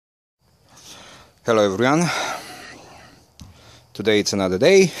Hello everyone, today it's another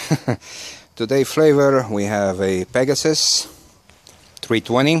day. Today flavor we have a Pegasus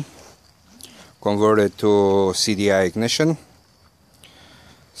 320 converted to CDI Ignition.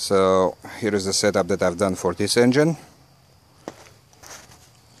 So here is the setup that I've done for this engine.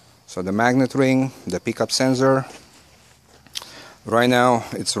 So the magnet ring, the pickup sensor. Right now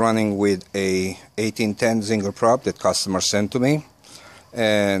it's running with a 1810 Zinger prop that customer sent to me.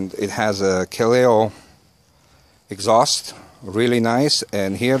 And it has a Ciulei exhaust, really nice.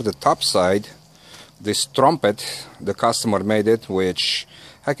 And here the top side, this trumpet, the customer made it, which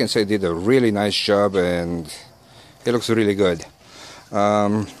I can say did a really nice job, and it looks really good.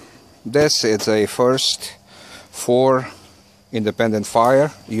 This is a first 4 independent fire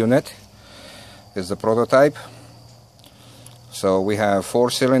unit. It's the prototype. So we have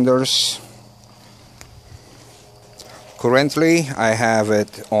 4 cylinders. Currently I have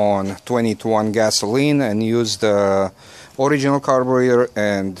it on 20:1 gasoline and use the original carburetor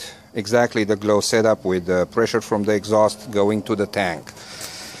and exactly the glow setup with the pressure from the exhaust going to the tank.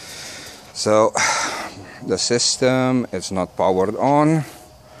 So the system is not powered on.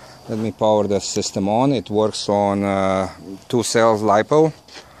 Let me power the system on. It works on 2 cells LiPo.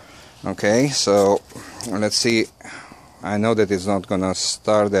 Okay, so let's see. I know that it's not gonna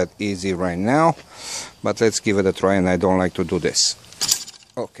start that easy right now, but let's give it a try, and I don't like to do this.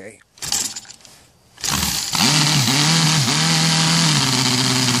 Okay.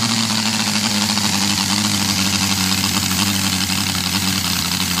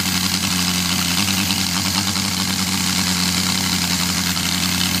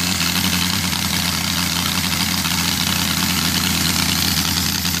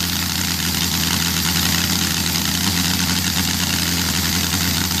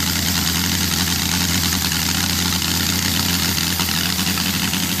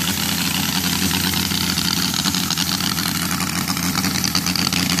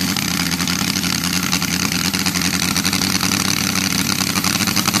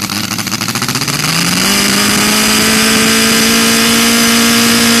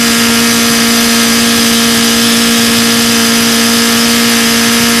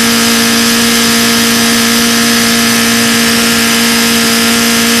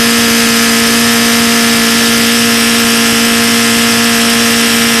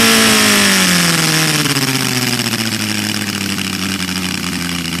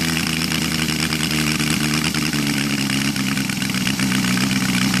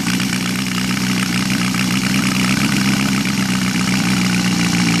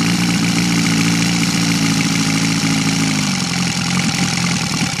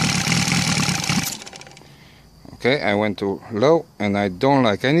 Okay, I went to low, and I don't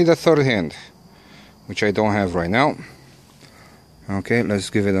like. I need a third hand, which I don't have right now. Okay,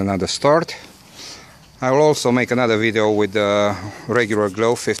 let's give it another start. I will also make another video with the regular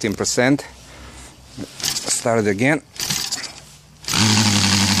glow, 15%. Start it again.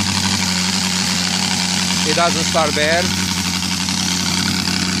 It doesn't start bad.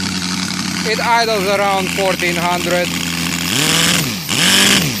 It idles around 1400.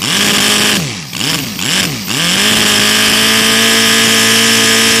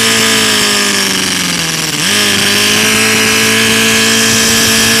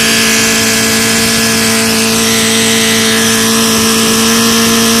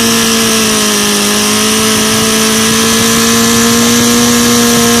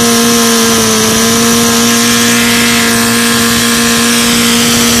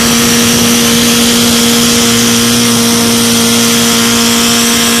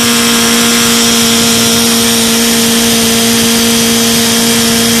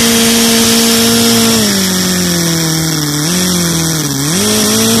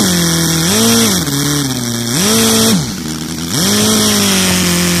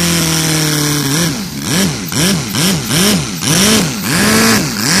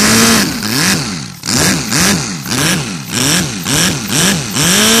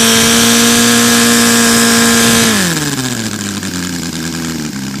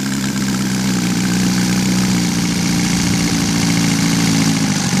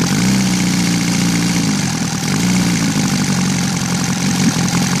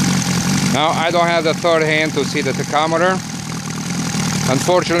 Now I don't have the third hand to see the tachometer.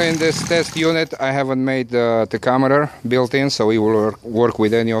 Unfortunately, in this test unit I haven't made the tachometer built in, so we will work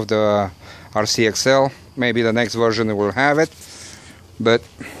with any of the RCXL. Maybe the next version will have it, but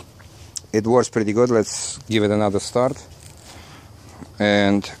it works pretty good. Let's give it another start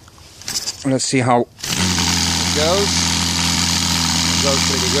and let's see how it goes. It goes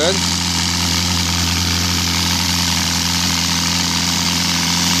pretty good.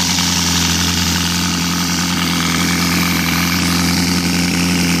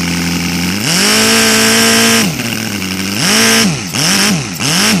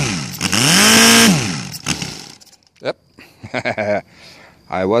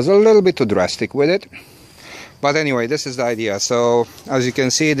 I was a little bit too drastic with it, but anyway, this is the idea. So as you can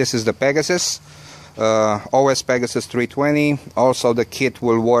see, this is the Pegasus, OS Pegasus 320. Also the kit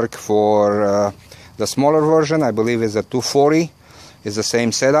will work for the smaller version, I believe is a 240, is the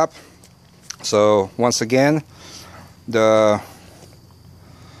same setup. So once again, the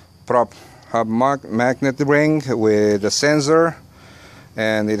prop hub magnet ring with a sensor,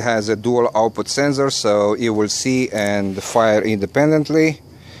 and it has a dual output sensor, so it will see and fire independently.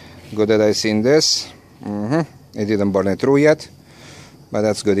 Good that I seen this. It didn't burn it through yet, but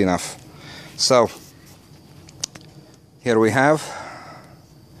that's good enough. So here we have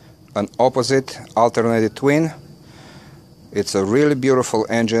an opposite alternated twin. It's a really beautiful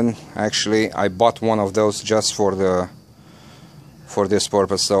engine. Actually, I bought one of those just for this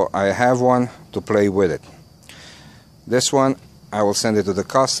purpose, so I have one to play with it. This one I will send it to the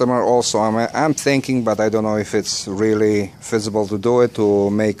customer. Also, I'm thinking, but I don't know if it's really feasible to do it, to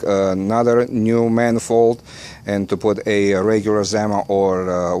make another new manifold and to put a regular Zama or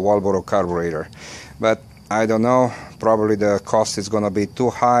Walboro carburetor. But I don't know, probably the cost is gonna be too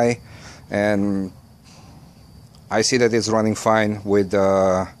high, and I see that it's running fine with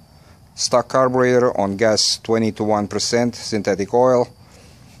the stock carburetor on gas 20 to 1% synthetic oil.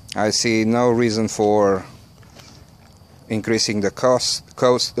 I see no reason for increasing the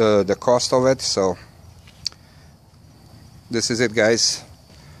cost of it. So this is it, guys.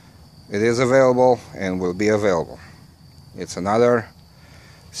 It is available and will be available. It's another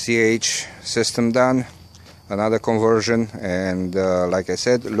CH system done, another conversion, and like I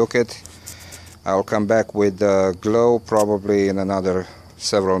said, look it. I'll come back with the glow probably in another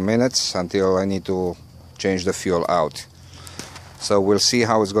several minutes until I need to change the fuel out. So we'll see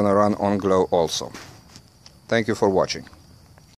how it's gonna run on glow also. Thank you for watching.